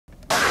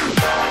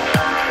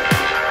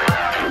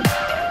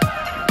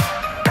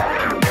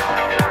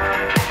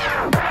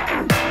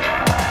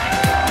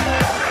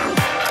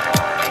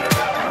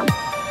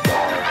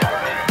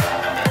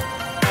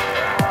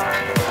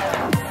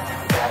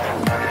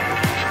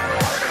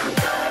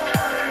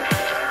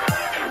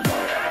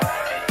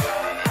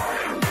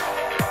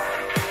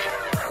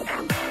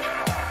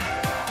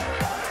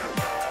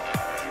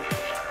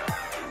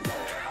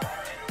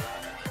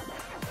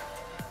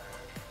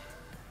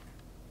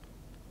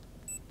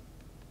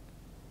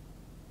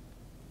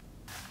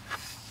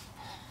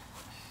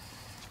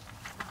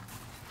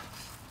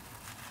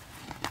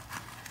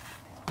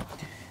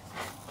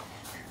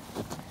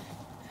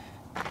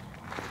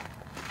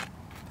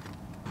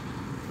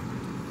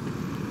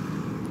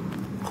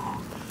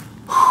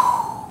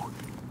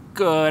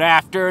Good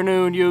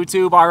afternoon,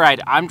 YouTube. All right,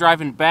 I'm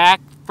driving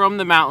back from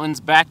the mountains,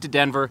 back to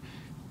Denver.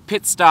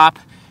 Pit stop.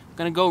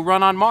 Gonna go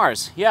run on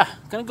Mars. Yeah,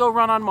 gonna go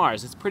run on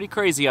Mars. It's pretty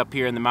crazy up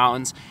here in the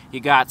mountains.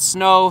 You got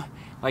snow,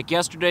 like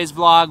yesterday's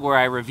vlog where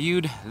I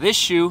reviewed this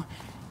shoe,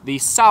 the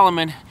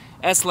Salomon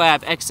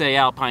S-Lab XA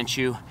Alpine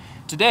shoe.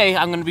 Today,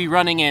 I'm gonna be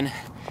running in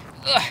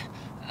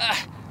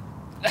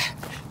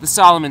the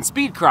Salomon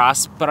Speed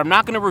Cross, but I'm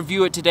not gonna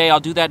review it today. I'll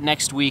do that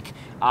next week.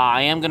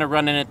 I am gonna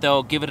run in it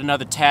though, give it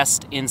another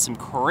test in some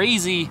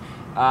crazy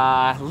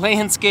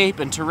landscape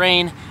and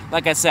terrain.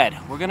 Like I said,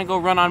 we're gonna go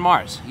run on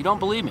Mars. You don't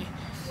believe me?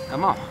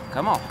 Come on,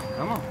 come on,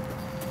 come on.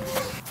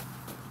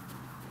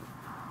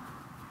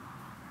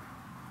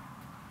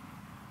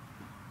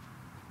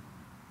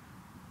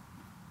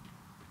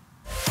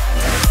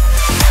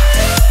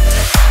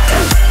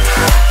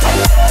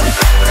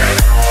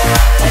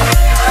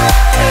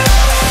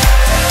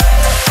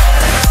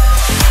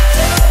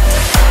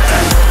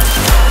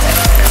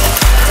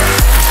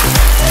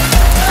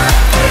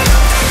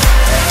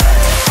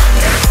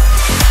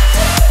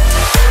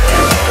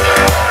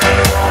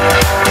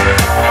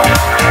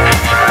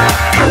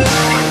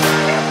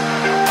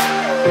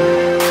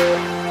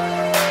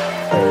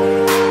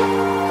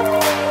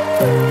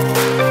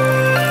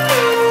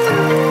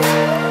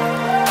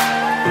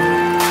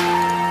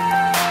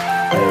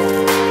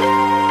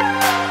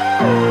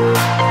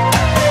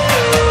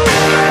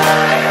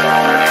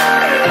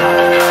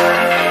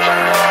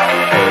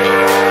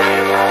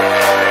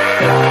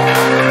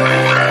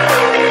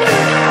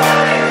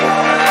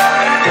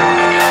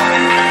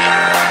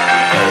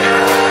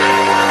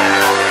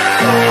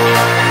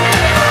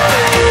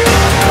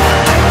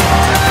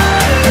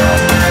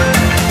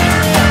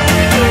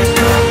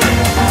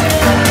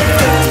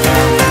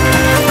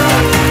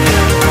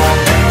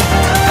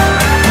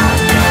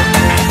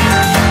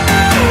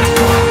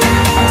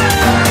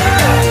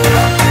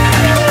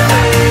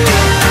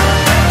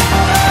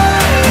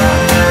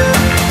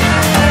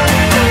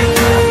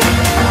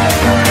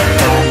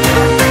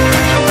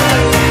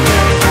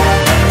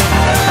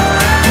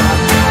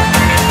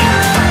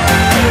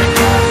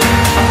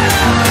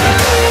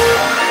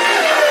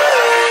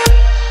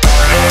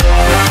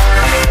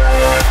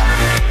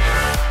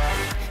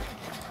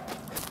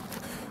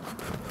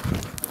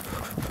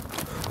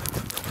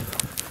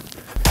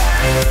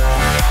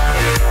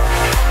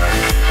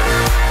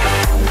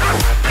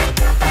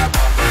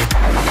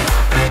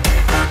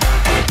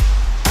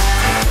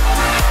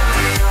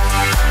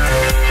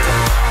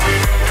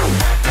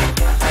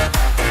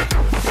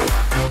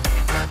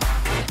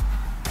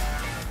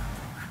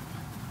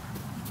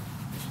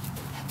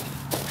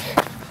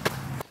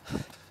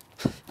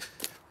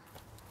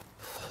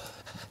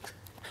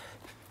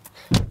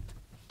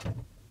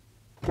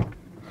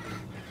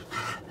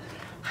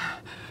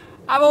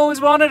 I've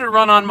always wanted to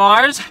run on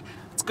Mars.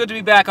 It's good to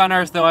be back on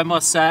Earth, though, I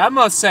must say.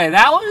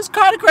 That one was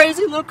kind of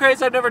crazy, a little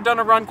crazy. I've never done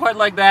a run quite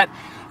like that.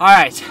 All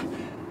right,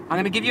 I'm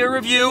going to give you a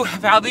review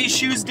of how these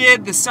shoes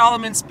did, the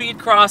Salomon Speed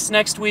Cross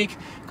next week.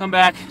 Come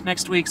back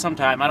next week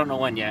sometime, I don't know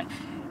when yet.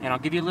 And I'll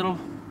give you a little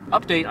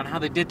update on how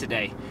they did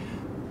today.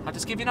 I'll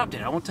just give you an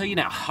update, I won't tell you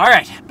now. All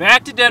right,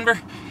 back to Denver,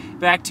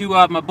 back to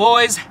my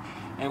boys.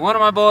 And one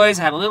of my boys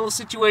had a little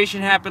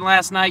situation happen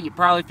last night. You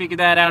probably figured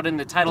that out in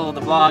the title of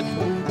the vlog.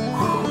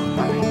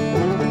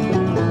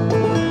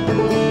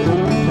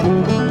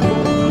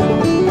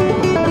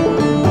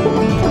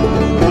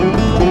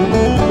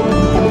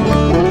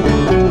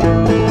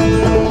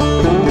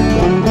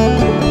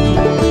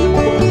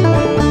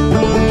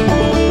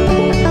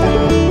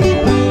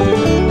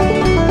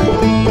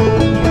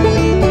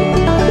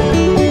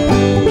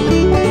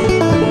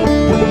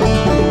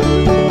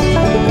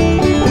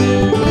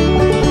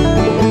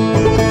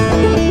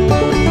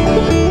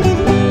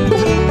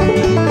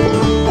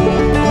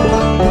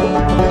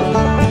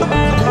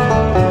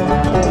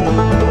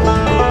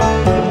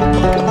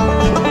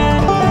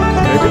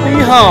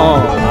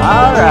 Home.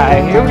 All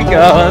right, here we go.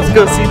 Let's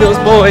go see those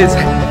boys.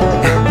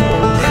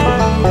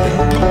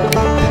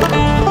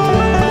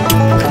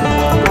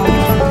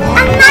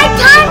 At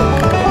nighttime,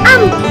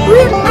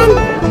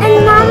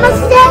 and Mama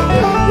said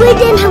we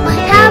didn't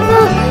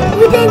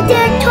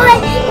dare toy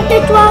the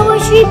Dollar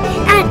Tree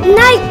at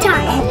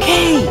nighttime.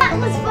 Okay. That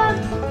was fun.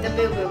 The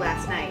boo-boo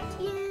last night.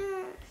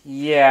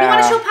 Yeah. You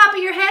want to show Papa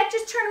your head?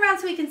 Just turn around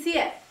so we can see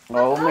it.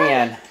 Oh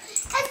man.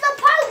 It's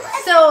the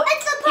part. So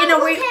it's the part you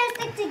know we we can't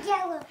stick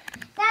together.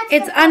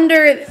 it's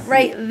under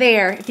right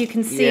there, if you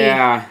can see.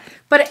 Yeah.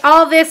 But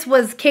all this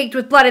was caked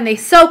with blood, and they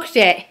soaked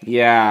it.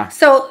 Yeah.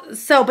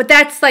 But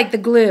that's like the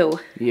glue.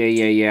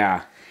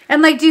 Yeah.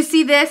 And like, do you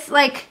see this?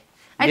 Like,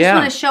 I just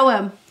want to show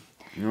him.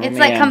 Oh, it's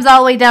like comes all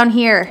the way down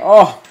here.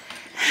 Oh,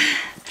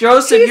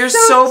 Joseph, you're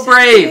so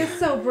brave. You're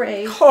so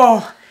brave.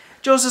 Oh,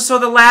 Joseph, so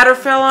the ladder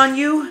fell on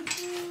you?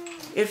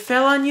 It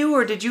fell on you,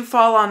 or did you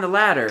fall on the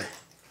ladder?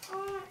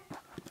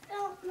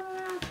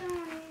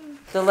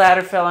 The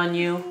ladder fell on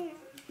you?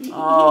 He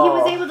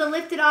was able to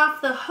lift it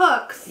off the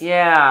hooks.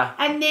 Yeah.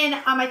 And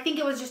then I think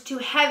it was just too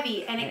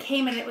heavy, and it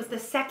came and it was the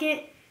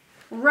second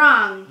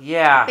rung.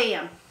 Yeah.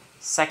 Bam.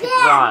 Second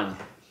rung.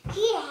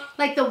 Yeah.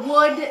 Like the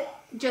wood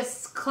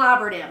just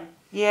clobbered him.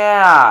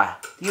 Yeah.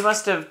 You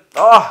must have...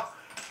 Oh,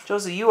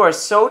 Josie, you are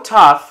so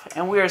tough,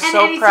 and we are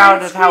so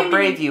proud of how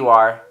brave you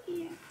are.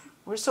 Yeah.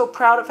 We're so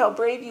proud of how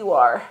brave you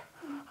are.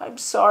 I'm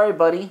sorry,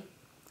 buddy.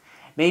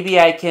 Maybe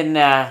I can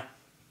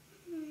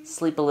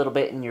sleep a little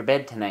bit in your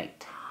bed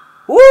tonight.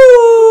 Woo!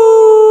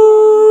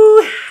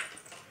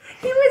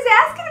 He was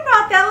asking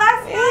about that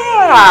last night.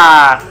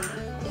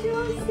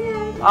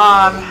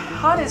 Yeah.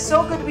 Hon, it's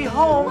so good to be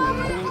home.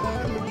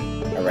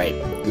 All right.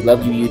 We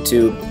love you,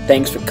 YouTube.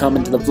 Thanks for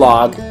coming to the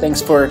vlog.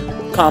 Thanks for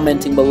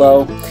commenting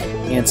below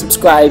and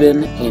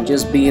subscribing and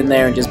just being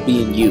there and just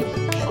being you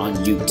on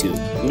YouTube.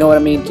 You know what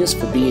I mean? Just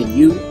for being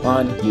you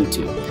on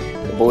YouTube.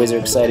 The boys are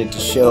excited to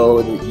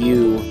show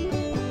you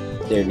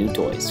their new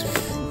toys.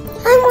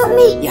 I want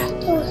me. Yeah.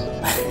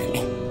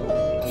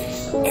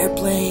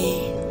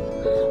 Airplane.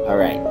 All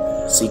right.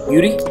 Seek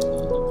beauty,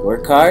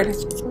 work hard,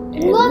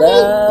 and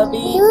love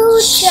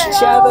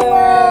each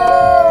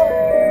other.